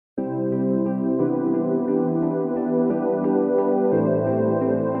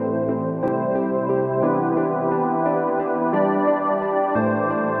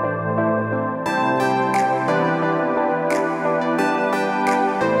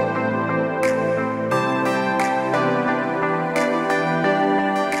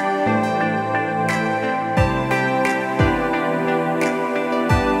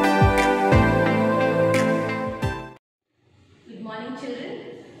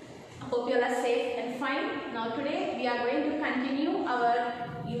you all are safe and fine. Now today we are going to continue our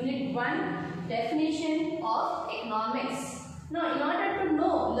Unit 1 definition of economics. Now in order to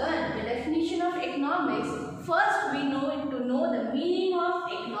learn the definition of economics, first we need to know the meaning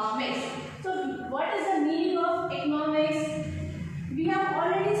of economics. So what is the meaning of economics? We have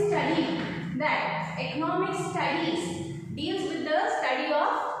already studied that economic studies deals with the study of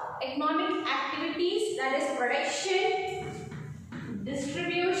economic activities, that is production,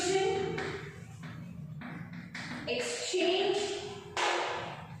 distribution, exchange,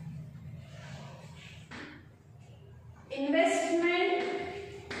 investment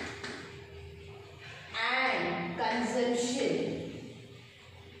and consumption.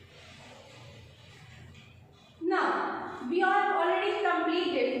 Now, we have already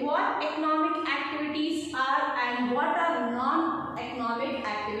completed what economic activities are and what are non-economic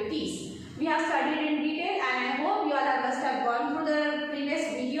activities. We have studied in detail, and I hope you all must have gone through the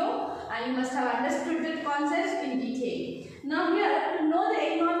previous video and you must have understood the concepts in detail. Now here, to know the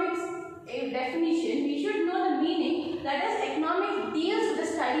economics definition, we should know the meaning. That is, economics deals with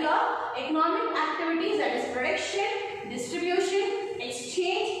the study of economic activities, that is production, distribution,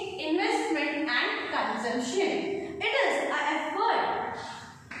 exchange, investment and consumption. It is an effort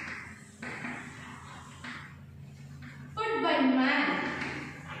put by man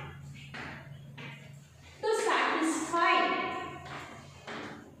to satisfy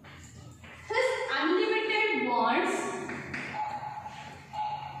his unlimited wants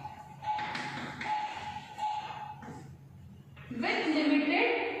with limited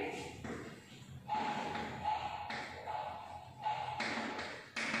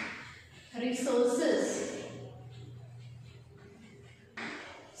resources.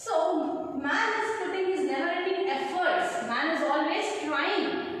 So man is putting his never-ending efforts. Man is always trying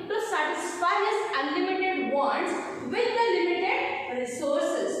to satisfy his unlimited wants with the limited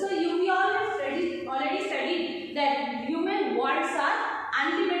resources. So we all have already studied that human wants are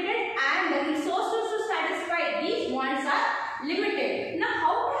unlimited and the resources to satisfy these wants are limited. Now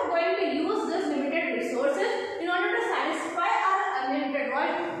how we are going to use these limited resources in order to satisfy our unlimited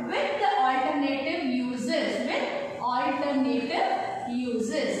wants with the alternative uses,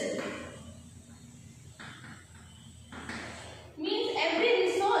 means every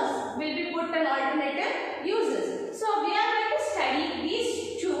resource will be put in alternative uses. So we are going to study these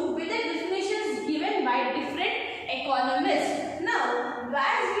two with the definitions given by different economists. Now,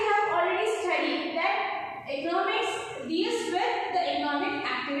 as we have already studied that economics deals with the economic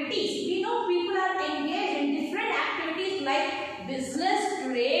activities. We know people are engaged in different activities like business,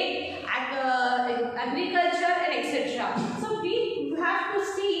 trade, agriculture and etc. So we have to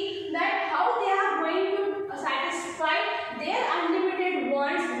see that how they are going to satisfy their unlimited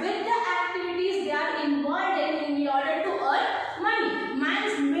wants with the activities they are involved in order to earn money.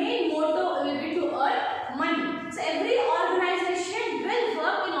 Man's main motto will be to earn money. So every organization will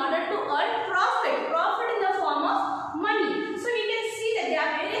work in order to earn profit in the form of money. So we can see that there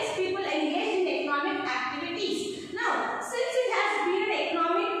are various people engaged in economic activities. Now, since it has been an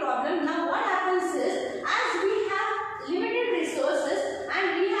economic problem, now what happens is, as we have limited resources and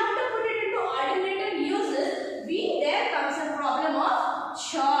we have to put it into alternative uses, there comes a problem of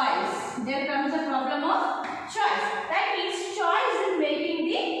choice. That means choice in making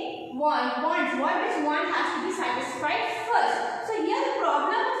the wants. Which one has to be satisfied first. So here the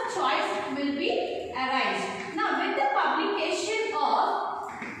problem of choice will be arise. Now with the publication of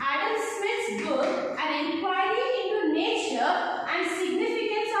Adam Smith's book, An Inquiry into Nature and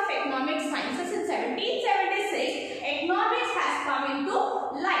Significance of Economic Sciences in 1776, economics has come into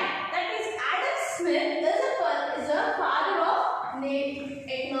light. That means Adam Smith is a father of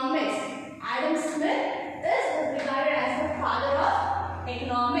economics. Adam Smith is regarded as the father of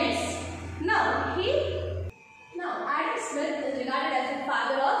economics. Now Adam Smith is regarded as the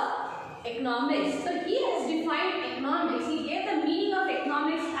father of economics. So he has defined economics. He gave the meaning of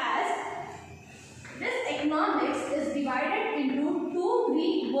economics as, this economics is divided into two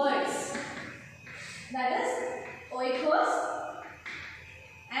Greek words, that is oikos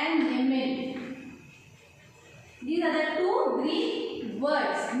and nemen. These are the two Greek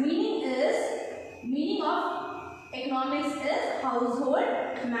words. Meaning of economics is household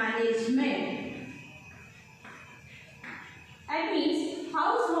management. That means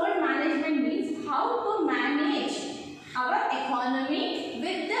household management means how to manage our economy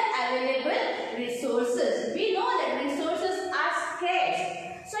with the available resources. We know that resources are scarce.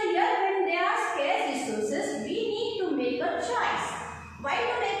 So here when there are scarce resources, we need to make a choice. Why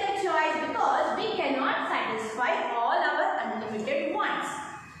to make a choice? Because we cannot satisfy all our unlimited wants.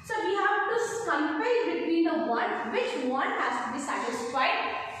 So we have to compare between the want, which want has to be satisfied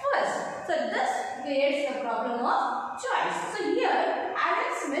first. So creates the problem of choice. So here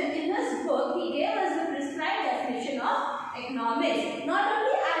Adam Smith in his book he gave us the prescribed definition of economics. Not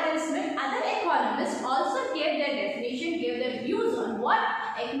only Adam Smith, other economists also gave their definition, gave their views on what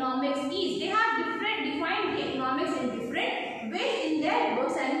economics is. They have defined economics in different ways in their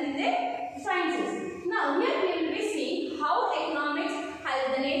books and in their sciences. Now here we will be seeing how economics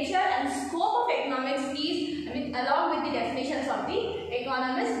has the nature and scope of economics is along with the definitions of the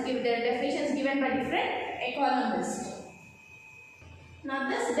economists, give their definitions given by different economists. Now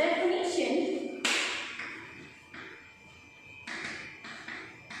this definition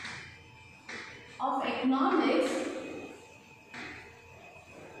of economics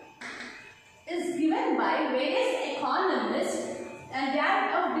is given by various economists and they are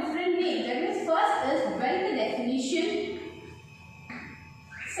of different names. That means first is wealth definition,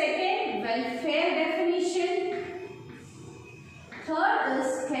 second welfare definition, third is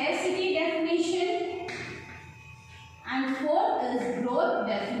scarcity definition, and fourth is growth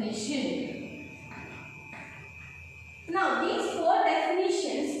definition. Now these four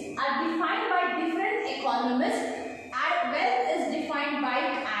definitions are defined by different economists. Wealth is defined by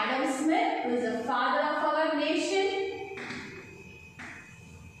Adam Smith, who is the father of our nation,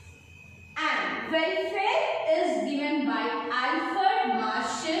 and welfare is given by Alfred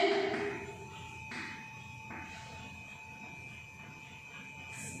Marshall,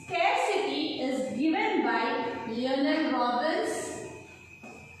 scarcity is given by Leonard Robbins,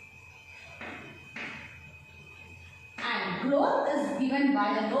 and growth is given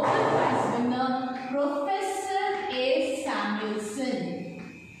by the Nobel Prize winner Professor A. Samuelson.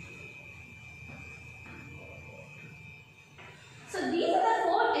 So these are the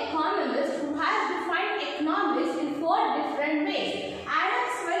four economists who have defined economics in four different ways. Adam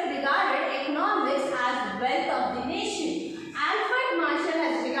Smith regarded economics as wealth of the nation. Alfred Marshall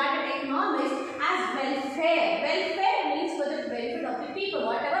has regarded economics as welfare. Welfare means for the benefit of the people.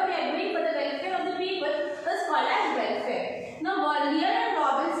 Whatever we are doing for the welfare of the people is called as welfare. Now Leonard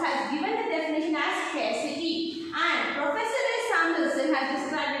Robbins has given the definition as scarcity and Professor A. Samuelson has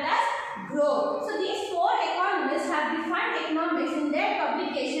described it as growth. So these four economists have defined economics in their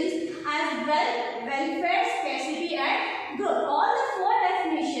publications as wealth, welfare, scarcity and growth. All the four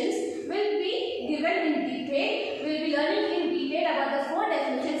definitions will be given in detail. We will be learning in detail about the four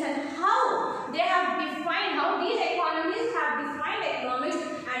definitions and how they have defined, how these economists have defined economics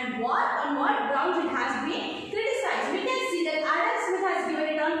and on what grounds it has been criticized. We can see that Adam Smith has given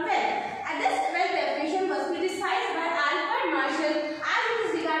it on wealth. And this wealth definition was criticized by Alfred Marshall as it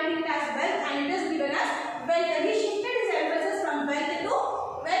is regarding it as wealth and it is given as welfare. He shifted his emphasis from wealth to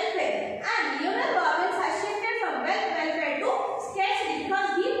welfare. And Leonard Robbins has shifted from wealth, welfare to scarcity because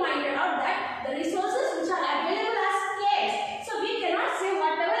he pointed out that the resources which are available are scarce. So we cannot say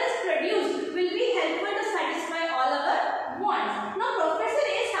whatever is produced will be helpful to satisfy all our wants. Now Professor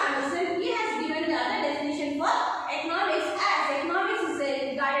A. Samuelson, he has given the other definition for economics as economics is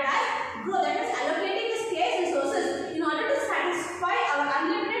regarded as growth. That is allocating the scarce resources in order to satisfy our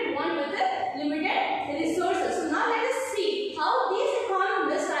unlimited want with the limited resources. So now let us see how these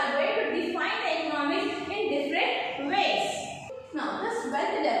economists are going to define economics in different ways. Now this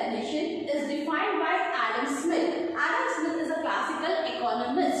wealth definition is defined by Adam Smith. Adam Smith is a classical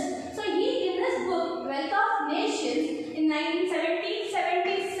economist. So he in his book Wealth of Nations in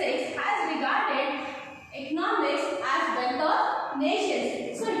 1976 has regarded economics as wealth of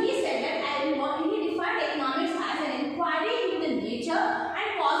nations. So he said that he defined economics as an inquiry into the nature and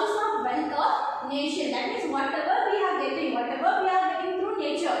causes of wealth of nation. That means whatever we are getting through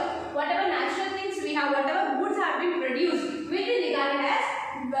nature, whatever natural things we have, whatever goods have been produced, will be regarded as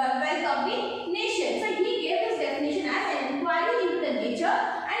wealth of the nation. So he gave this definition as an inquiry into the nature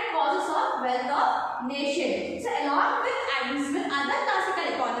and causes of wealth of nation. So along with Adam Smith, other classical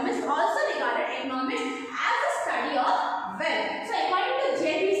economists also regarded economics as the study of wealth. So according to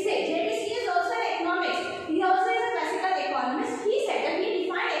JBC is also an economics. He also is a classical economist. He said that he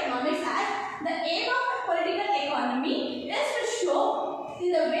defined economics as the aim of political economy is to show in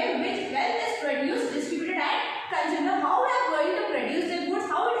the way which wealth is produced, distributed and consumed. How we are going to produce the goods,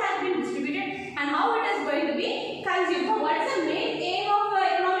 how it has been distributed and how it is going to be consumed. So what is the main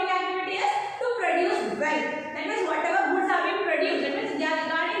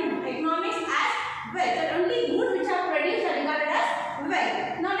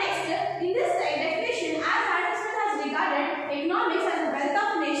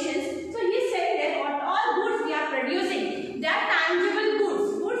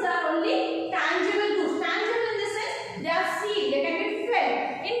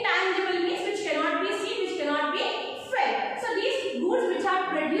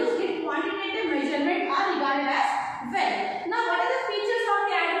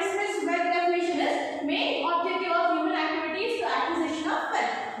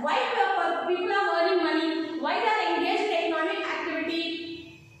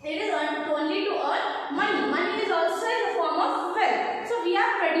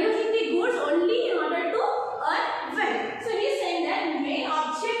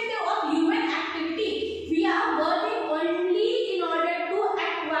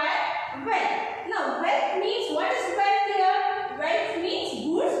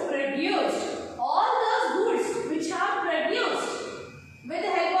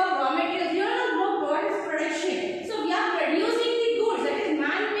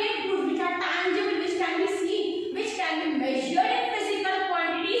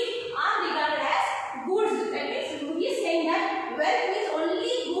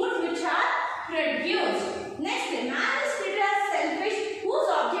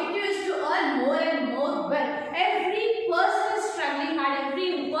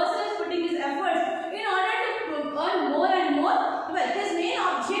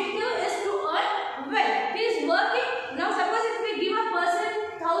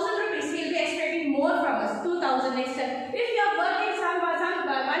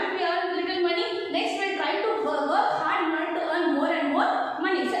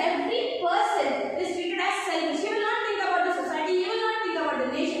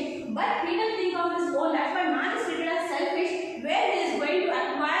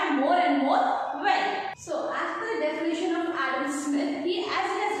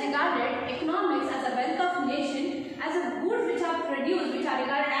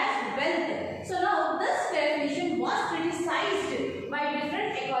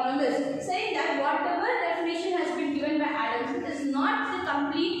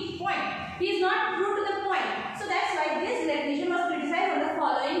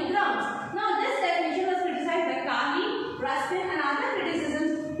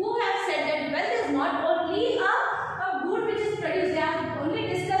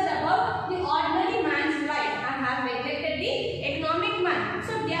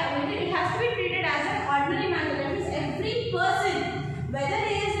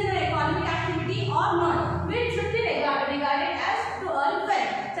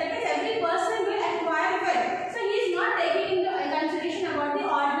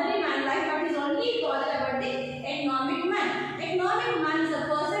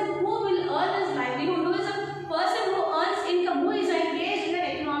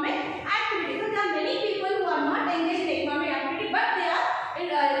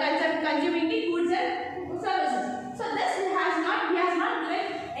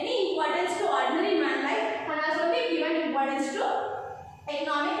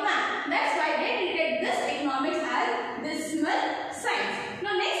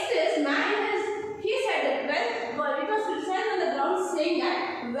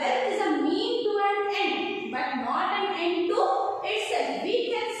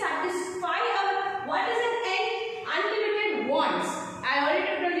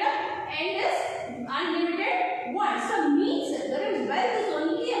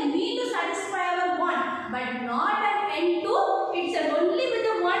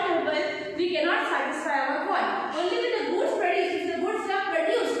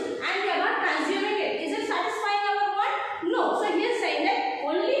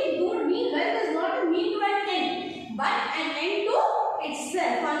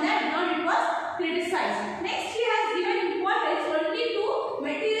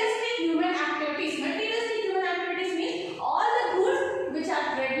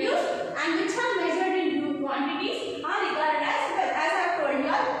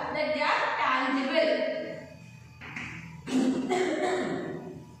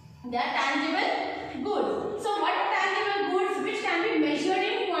They are tangible goods. So what are tangible goods which can be measured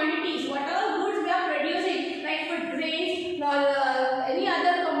in quantities? Whatever goods we are producing, like food grains or any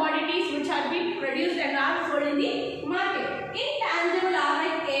other commodities which are being produced and are sold in the market. Intangible are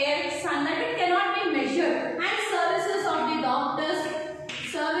like air, sunlight, it cannot be measured. And services of the doctors,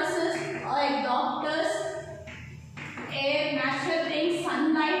 air, natural things,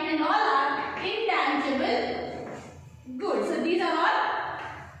 sunlight and all are intangible goods. So these are all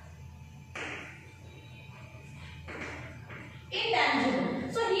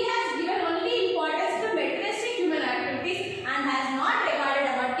intangible. So he has given only importance to materialistic human activities and has not regarded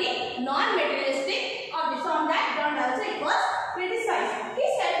about the non-materialistic objects. So on that ground also it was criticized. He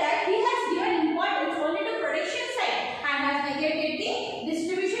said that he has given importance only to production side and has negated the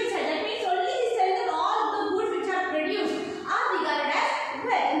distribution side. That means only he said that all the goods which are produced are regarded as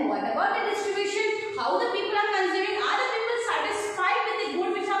well. And what about the distribution? How the people are consuming? Are the people satisfied with the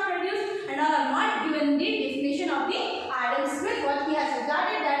goods which are produced? And all are not given the definition of the Adam Smith. What he has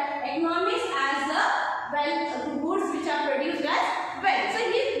regarded that economics as the goods which are produced as well. So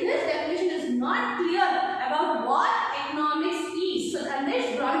this definition is not clear about what economics is. So on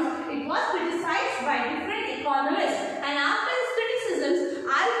this grounds it was criticized by different economists. And after his criticisms,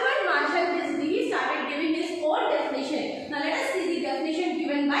 Alfred Marshall started giving his own definition. Now let us see the definition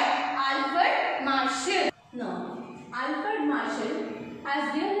given by Alfred Marshall. Alfred Marshall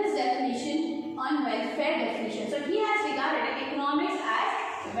has given his definition on welfare definition. So he has regarded economics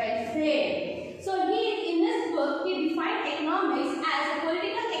as welfare. So in this book he defined economics as a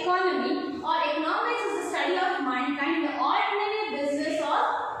political economy, or economics is the study of mankind in the ordinary business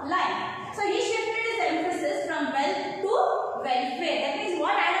of life. So he shifted his emphasis from wealth to welfare. That means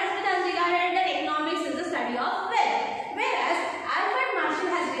what Adam Smith has regarded that economics is the study of wealth, whereas Alfred Marshall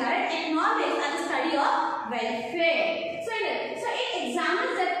has regarded economics as the study of welfare. So it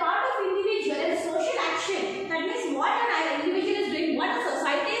examines that part of individual and social action. That means what an individual is doing, what a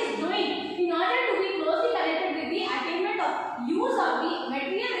society is doing in order to be closely connected with the attainment of use of the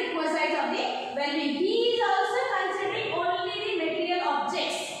material requisites of the well-being. He is also considering only the material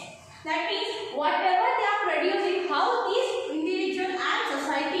objects. That means whatever they are producing, how these individual and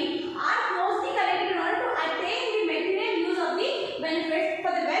society are closely connected in order to attain the material use of the benefits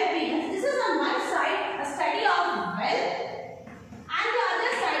for the well-being. This is on one side a study of wealth, and the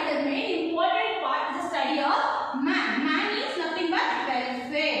other side, the main important part, is the study of man. Man is nothing but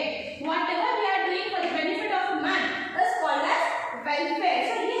welfare. Whatever we are doing for the benefit of man is called as welfare.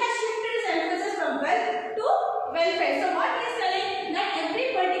 So he has shifted his emphasis from wealth to welfare. So what he is telling that every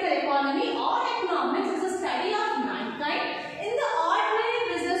political economy or economics is a study of mankind in the ordinary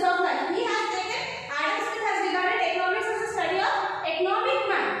business of life. He has taken, Adam Smith has regarded economics as a study of economic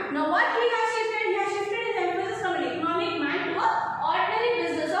man. Now what he has shifted? He has shifted his emphasis from an economic man to an ordinary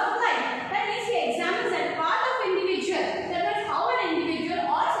business of life. That means he examines that part of individual, that is how an individual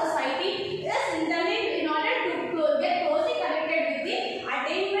or society is intended in order to get closely connected with the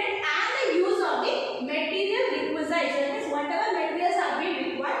attainment and the use of the material requisites. That means whatever materials are being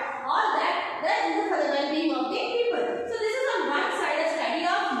required, all that is for the well-being of the people. So this is on one side a study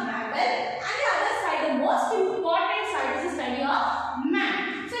of wealth, and the other side, the most important side, is the study of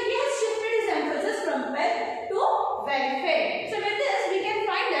man. So he has shifted his emphasis from wealth to welfare. So with this we can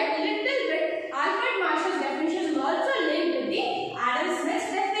find that a little bit Alfred Marshall's definition is also linked with the Adam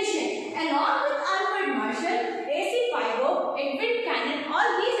Smith's definition. Along with Alfred Marshall, A.C. Pygo, Edwin Cannon, all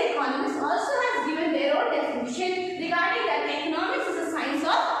these economists also have given their own definition regarding that economics is a science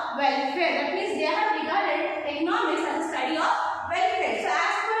of welfare. That means they have regarded economics as a study of welfare. So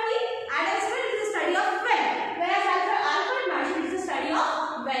as per the Adam Smith, it is a study of wealth, whereas Alfred Marshall is a study of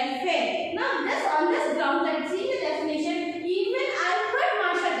welfare. Now on this ground, let's see the definition. Even Alfred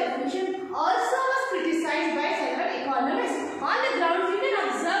Marshall's definition also was criticized by several economists. On the grounds, you can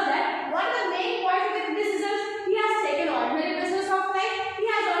observe that one of the main points of the criticism, he has taken ordinary business of life, he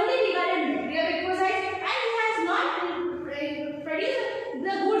has only regarded material requisites, and he has not produced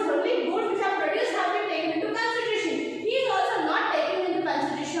the goods. Only goods which are produced have been taken into consideration. He is also not taking into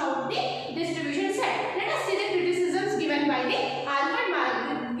consideration of the distribution side. Let us see the criticisms given by the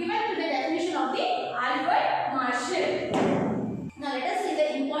given to the definition of the Alfred Marshall. Now let us see the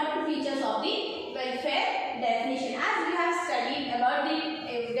important features of the welfare definition. As we have studied about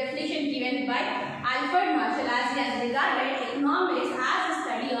the definition given by Alfred Marshall, as he has regarded economics as a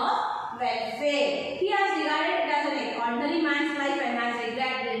study of welfare. He has regarded it as an ordinary man's life and has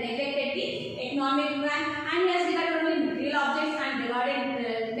neglected the economic man, and he has regarded only material objects and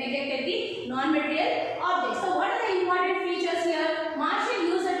neglected the non-material objects. So what are the important features here? Marshall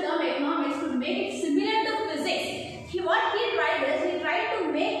used the term economics to make it similar to physics. What he tried is, he tried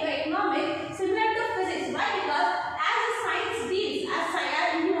to make the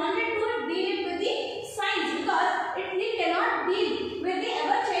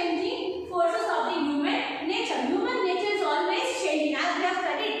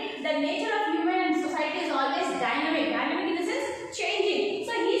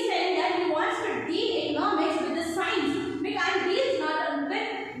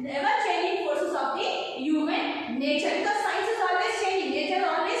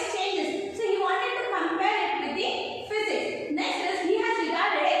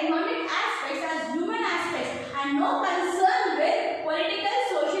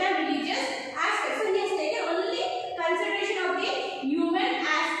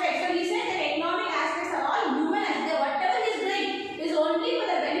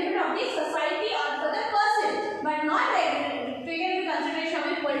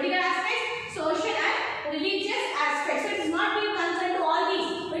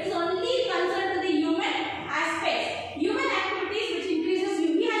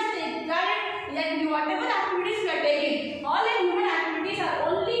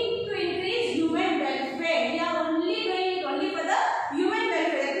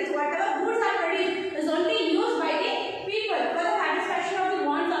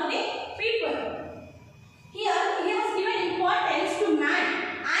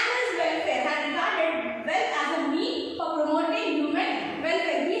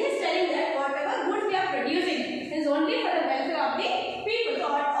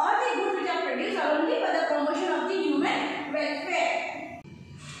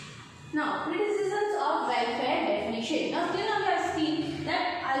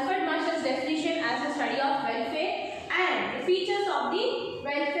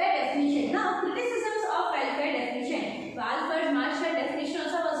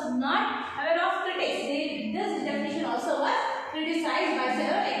by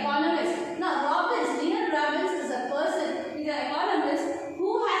several economists. Now, Neil Robbins is a person, is an economist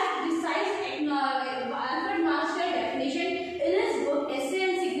who has criticized Alfred Marshall definition in his book Essay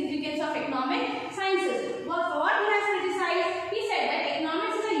on Significance of Economic Sciences. What he has criticized, he said that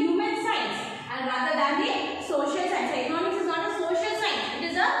economics is a human science and rather than the social science. Economics is not a social science, it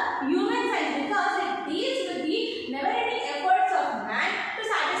is a human science because it deals with the never-ending efforts of man to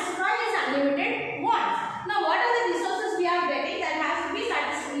satisfy his unlimited wants. Now, what are the resources we are getting that has to be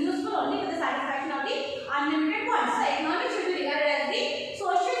useful only for the satisfaction of the unlimited wants? So, economics should be regarded as the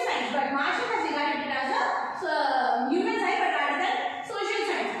social science, but Marshall has regarded it as a human science, but rather than social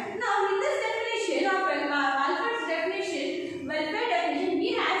science. Now, in this definition of Alfred's definition, welfare definition,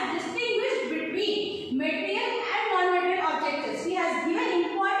 he has distinguished between material and non-material objectives. He has given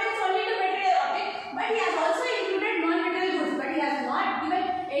importance only to material objects, but he has also included non-material goods, but he has not given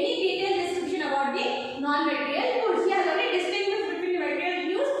any detailed description about the non-material goods. He has only distinguished between the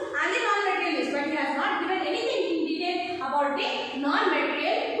material use and the non-material use, but he has not given anything in detail about the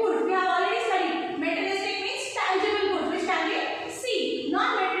non-material goods. We have already studied materialistic means tangible goods which can be seen.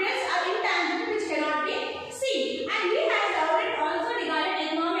 Non-materials are intangible which cannot be seen. And he has also regarded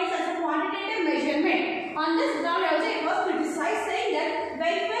economics as a quantitative measurement. On this ground also it was criticized, saying that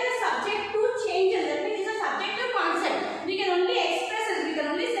welfare is subject to changes. That means it's a subjective concept. We can only express it. We can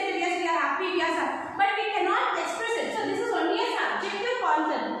only say that yes, we are happy, we are sad, but we cannot express it. So this is only a subjective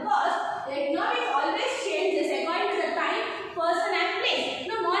concept because economics always changes according to the time, person and place. In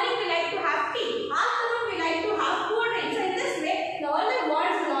the morning we like to have tea, afternoon we like to have cool drinks. So in this way, all the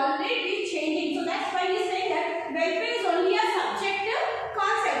wants will always be changing. So that's why we say that welfare is only a subjective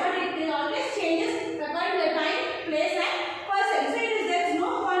concept, but it always changes according to the time, place and person. So there is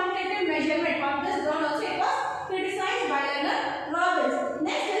no quantitative measure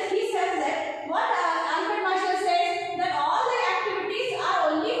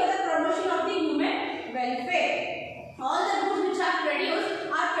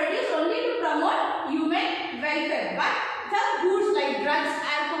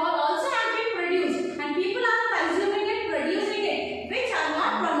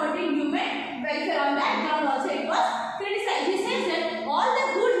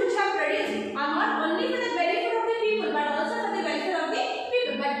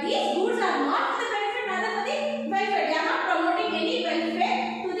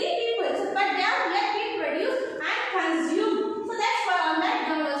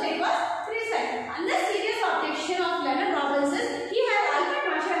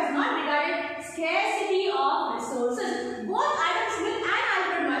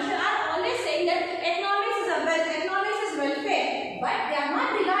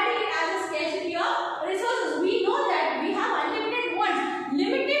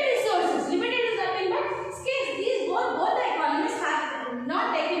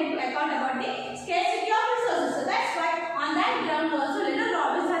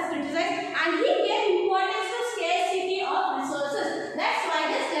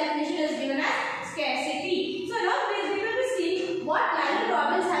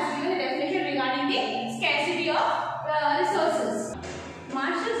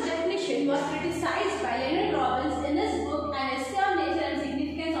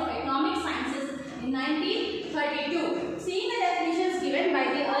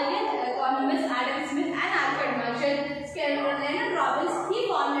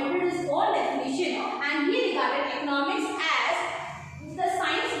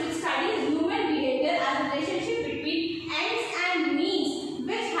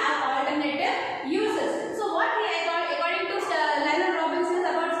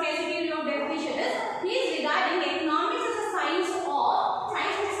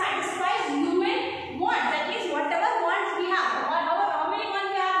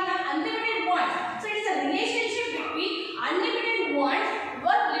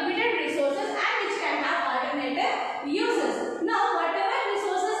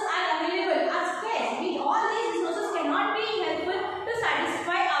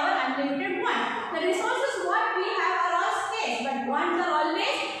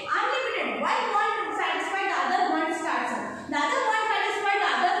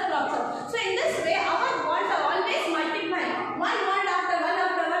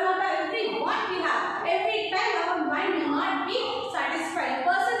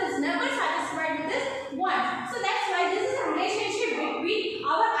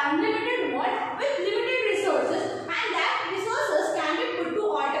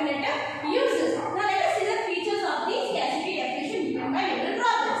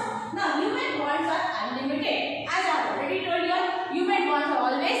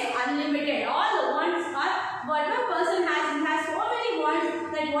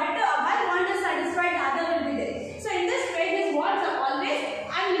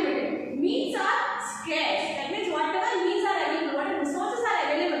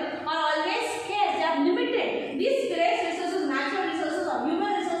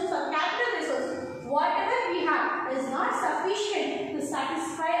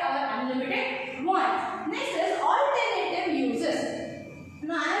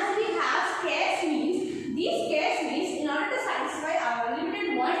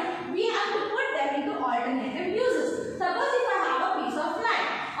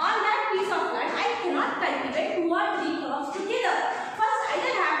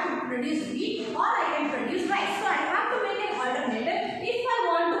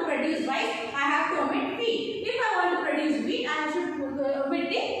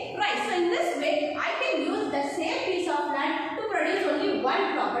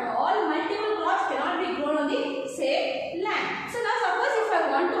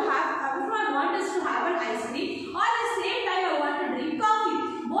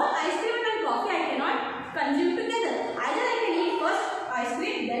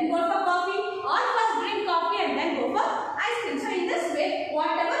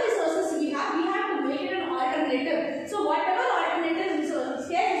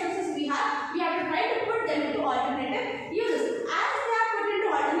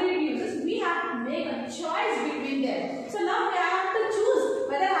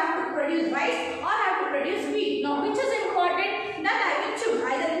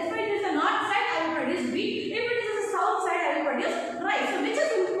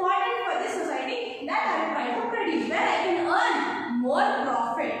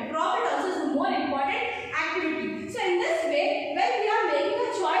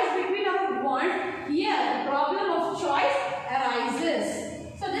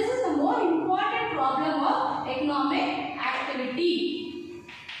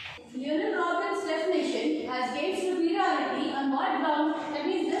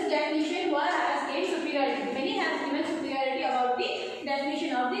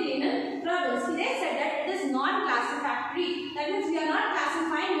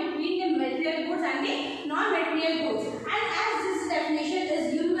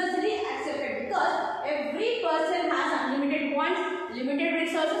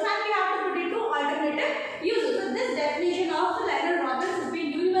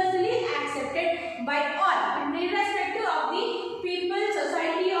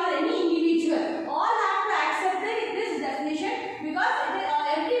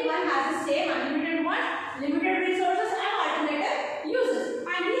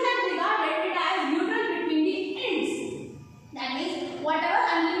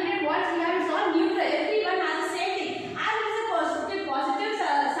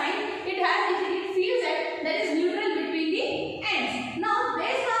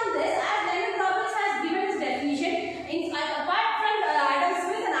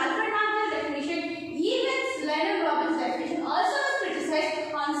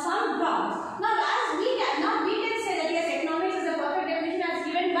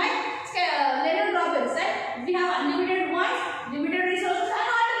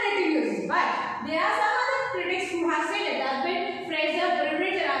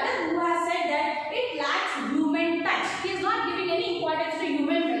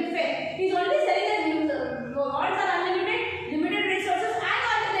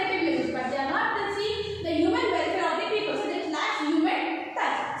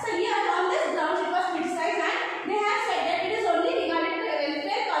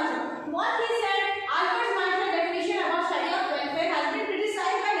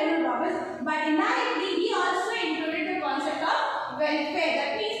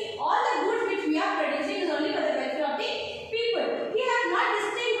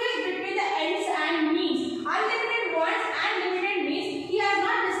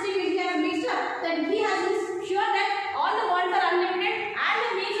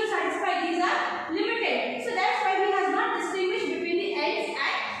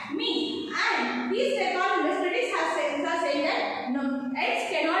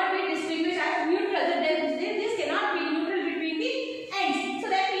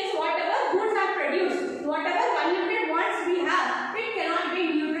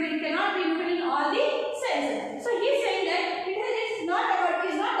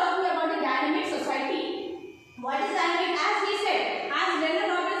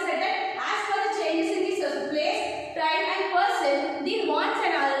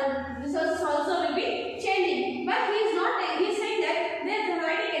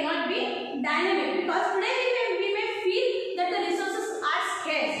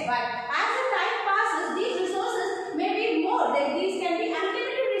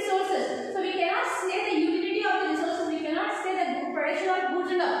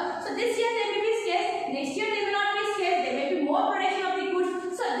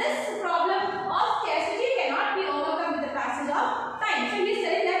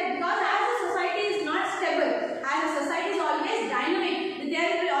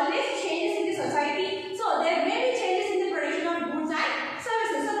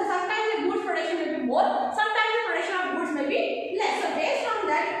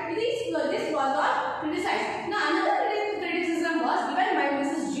criticized. Now another criticism was given by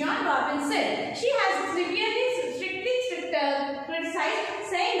Mrs. John Robinson. She has strictly criticized,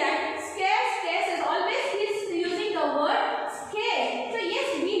 saying that scarce is always using the word scarce. So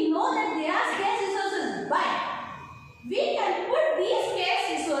yes, we know that there are scarce resources, but we can put these scarce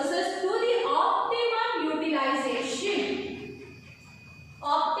resources to the optimum utilization.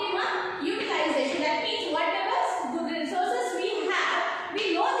 Optimum utilization, that means whatever resources we have,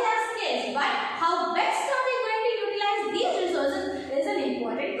 we know they are scarce, but how best are we going to utilize these resources is an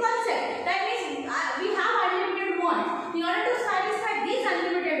important concept. That means we have unlimited wants. In order to satisfy these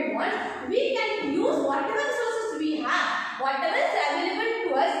unlimited wants, we can use whatever resources we have, whatever is available to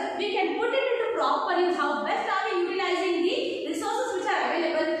us, we can put it into proper use. How best are we utilizing the resources which are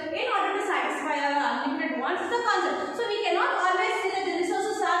available in order to satisfy our unlimited wants is the concept. So we cannot always say that the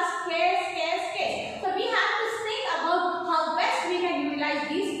resources are scarce. So we have to think about how best we can utilize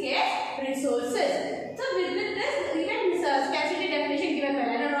these scarce resources. So with this, even scarcity definition given by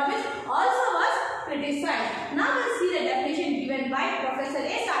Leonard Robbins also was criticized. Now we'll see the definition given by Professor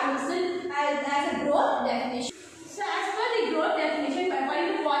A. Samuelson as a growth definition. So as per the growth definition,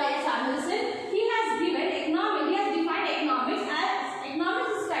 according to Paul A. Samuelson, he has defined economics as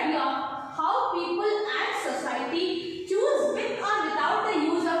economics study of how people and society choose with or without the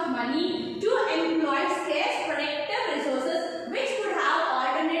use of money to employ scarce productive resources which could have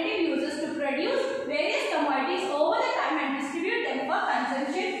alternative uses to produce various commodities over the time and distribute them for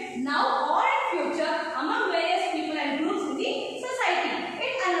consumption now or in future among various people and groups in the society.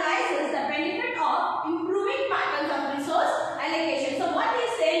 It analyzes the benefit of improving patterns of resource allocation. So what he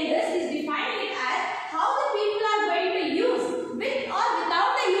is saying is, he is defining it as how the people are going to use with or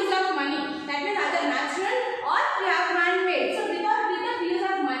without the use of money. That means either natural or we have man-made. So without the use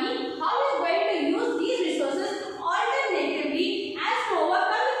of money, how we are going to use these resources alternatively as to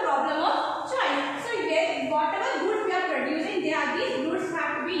overcome the problem of choice. So whatever goods we are producing, these goods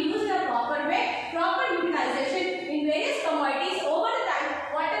have to be used in a proper way, proper utilization in various commodities over the time.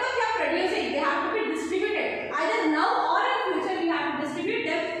 Whatever we are producing, they have to be distributed. Either now or in future, we have to distribute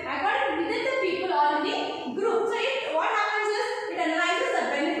them according within the people or in the group. So what happens is, it analyzes the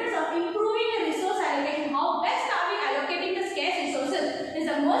benefits of improving the resource allocation. How best are we allocating the scarce resources is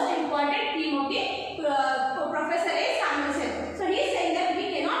the most important theme of the Professor A. Samuelson. So he is saying that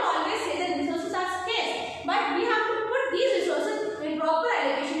we cannot always say that resources are scarce, but we have to put these resources in proper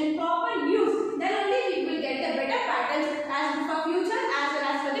allocation, in proper use. Then only we will get the better patterns as for future as well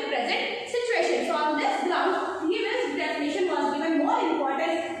as for the present situation. So on this ground, his definition was given more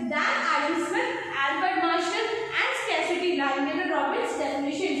importance than Adam Smith, Albert Marshall and scarcity Leonard Robbins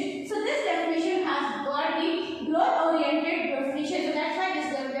definition. So this definition has got the growth-oriented definition. So that's why this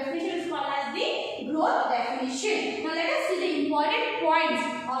definition is called as the growth definition. Now let us see the important points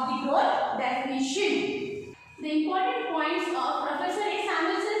of the growth definition. The important points of Professor A.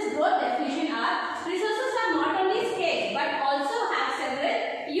 Samuelson's growth definition are: resources are not only scarce but also have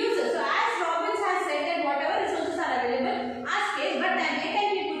several uses. So as Robbins has said that whatever resources are available are scarce, but then they can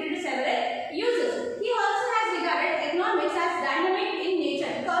be put into several uses. He also has regarded economics as dynamic in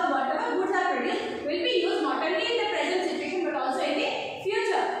nature, because whatever goods are produced will be used not only in the present situation but also in the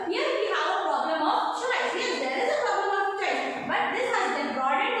future. Here we have a problem of choice. Yes, there is a problem of choice, but this has then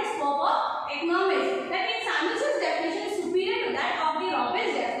broadened the scope of economics. That means Samuelson's definition is superior to that of the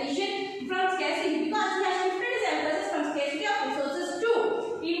Robbins definition from scarcity, because he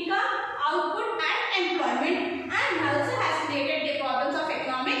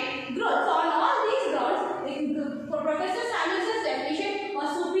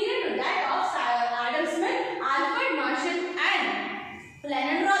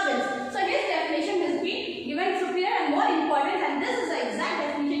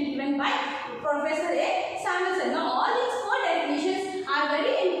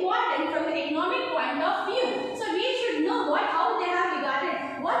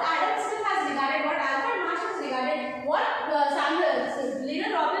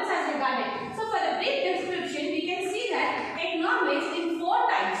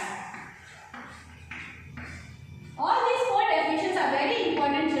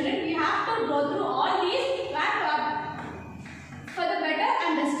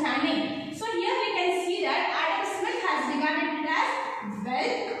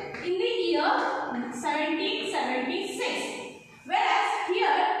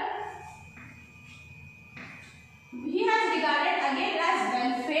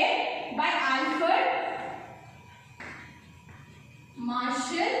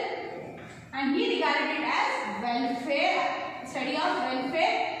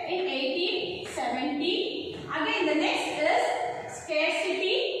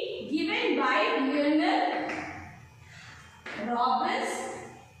Robbins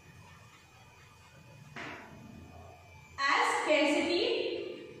as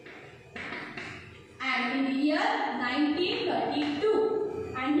scarcity, and in the year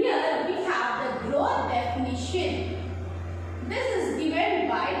 1932. And here we have the growth definition. This is given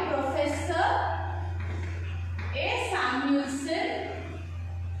by Professor A. Samuelson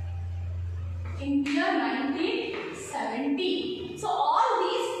in year 1970. So all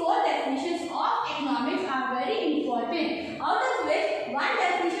these four definitions of economics are very important, out of which one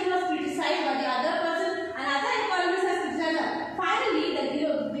definition was criticized by the other person, another economist has criticized. Finally, the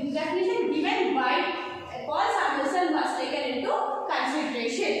definition given by Paul Samuelson was taken into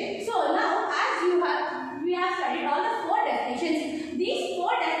consideration. So now, as we have studied all the four definitions. These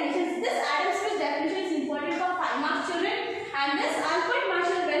four definitions, this Adam Smith definition is important for 5 marks children, and this Alfred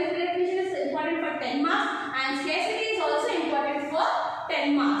Marshall wealth definition is important for 10 marks, and scarcity is also important for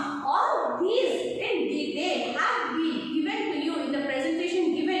 10 marks. All these in detail have been given to you in the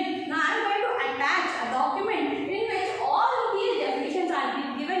presentation given. Now I am going to attach a document in which all these definitions are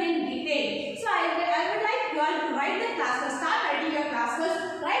given in detail. So I would like you all to write the class first. Start writing your class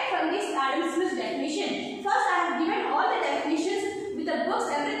first right from this Adam Smith definition. First I have given all the definitions with the books,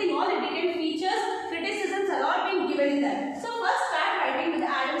 everything, all the detailed features, criticisms are all been given in there. So first start writing with the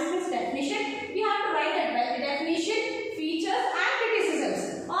Adam Smith definition. We have to write the definition, features and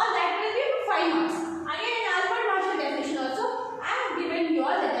criticisms. All that will be 5 marks. Again in Alfred Marshall definition also, I have given you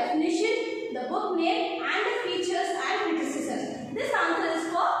all the definition, the book name and the features and criticisms. This answer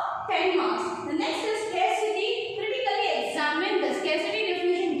is for 10 marks. The next is scarcity. Critically examine the scarcity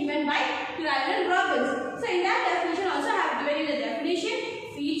definition given by Robbins. So in that definition also I have given you the definition,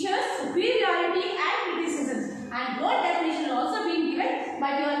 features, superiority and criticisms. And growth definition also been given,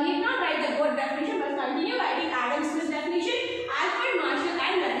 but you all need not write the growth definition, but continue writing Adam Smith definition, Alfred Marshall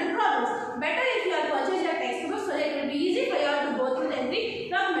and Vandana Robbins. Better if you all purchase your textbook so that it will be easy for you all to go through every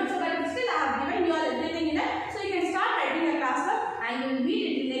document. So but still I have given you all everything in that, so you can start writing your classwork and you will meet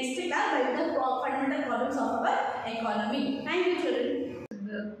in the next class by the fundamental problems of our economy. Thank you children.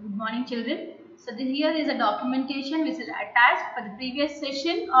 Good morning children. So here is a documentation which is attached for the previous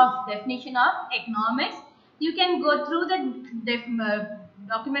session of definition of economics. You can go through the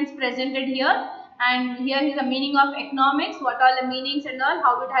documents presented here, and here is the meaning of economics, what all the meanings and all,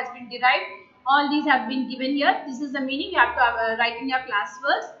 how it has been derived. All these have been given here. This is the meaning you have to write in your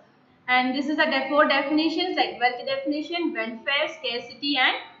classwork. And this is the four definitions like wealth definition, welfare, scarcity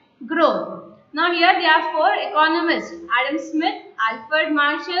and growth. Now here there are four economists: Adam Smith, Alfred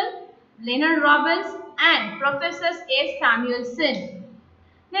Marshall, Leonard Robbins and Professor A. Samuelson.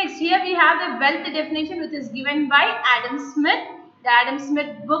 Next, here we have the wealth definition which is given by Adam Smith. The Adam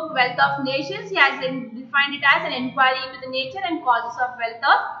Smith book Wealth of Nations, he has defined it as an inquiry into the nature and causes of wealth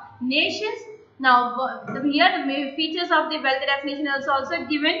of nations. Now here the features of the wealth definition is also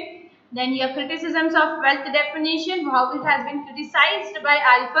given. Then here criticisms of wealth definition, how it has been criticized by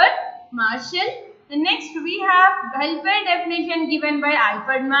Alfred Marshall. The next we have welfare definition given by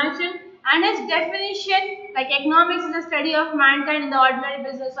Alfred Marshall, and his definition, like economics is the study of mankind in the ordinary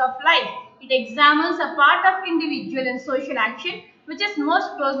business of life. It examines a part of individual and social action which is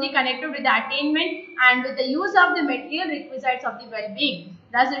most closely connected with the attainment and with the use of the material requisites of the well-being.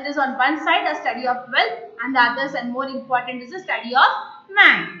 Thus it is on one side a study of wealth, and the others and more important is the study of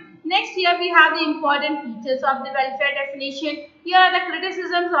man. Next, here we have the important features of the welfare definition. Here are the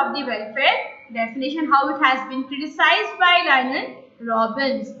criticisms of the welfare definition, how it has been criticized by Leonard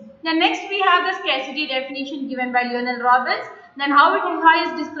Robbins. Then next we have the scarcity definition given by Leonard Robbins. Then how it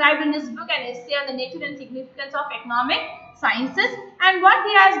is described in his book, An Essay on the Nature and Significance of Economic Sciences. And what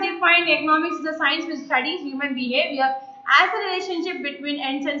he has defined, economics is a science which studies human behavior as a relationship between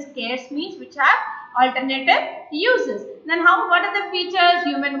ends and scarce means which have alternative uses. Then what are the features?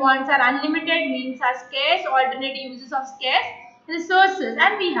 Human wants are unlimited, means are scarce, alternate uses of scarce resources,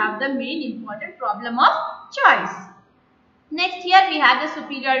 and we have the main important problem of choice. Next, here we have the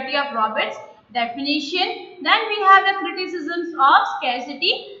superiority of Roberts definition. Then we have the criticisms of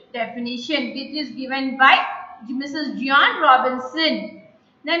scarcity definition which is given by Mrs. John Robinson.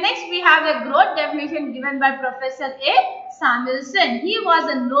 Then next we have the growth definition given by Professor A. Samuelson. He was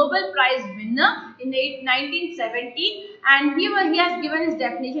a Nobel Prize winner in 1970, and he has given his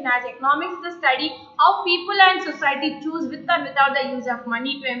definition as economics is the study how people and society choose with or without the use of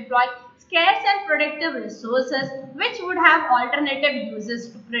money to employ scarce and productive resources which would have alternative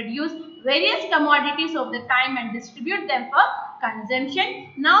uses to produce various commodities over the time and distribute them for consumption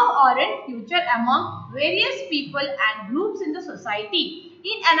now or in future among various people and groups in the society.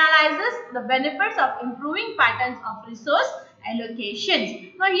 It analyzes the benefits of improving patterns of resource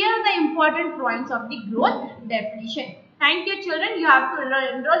allocations. Now here are the important points of the growth definition. Thank you children. You have to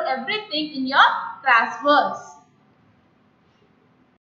enroll everything in your class works.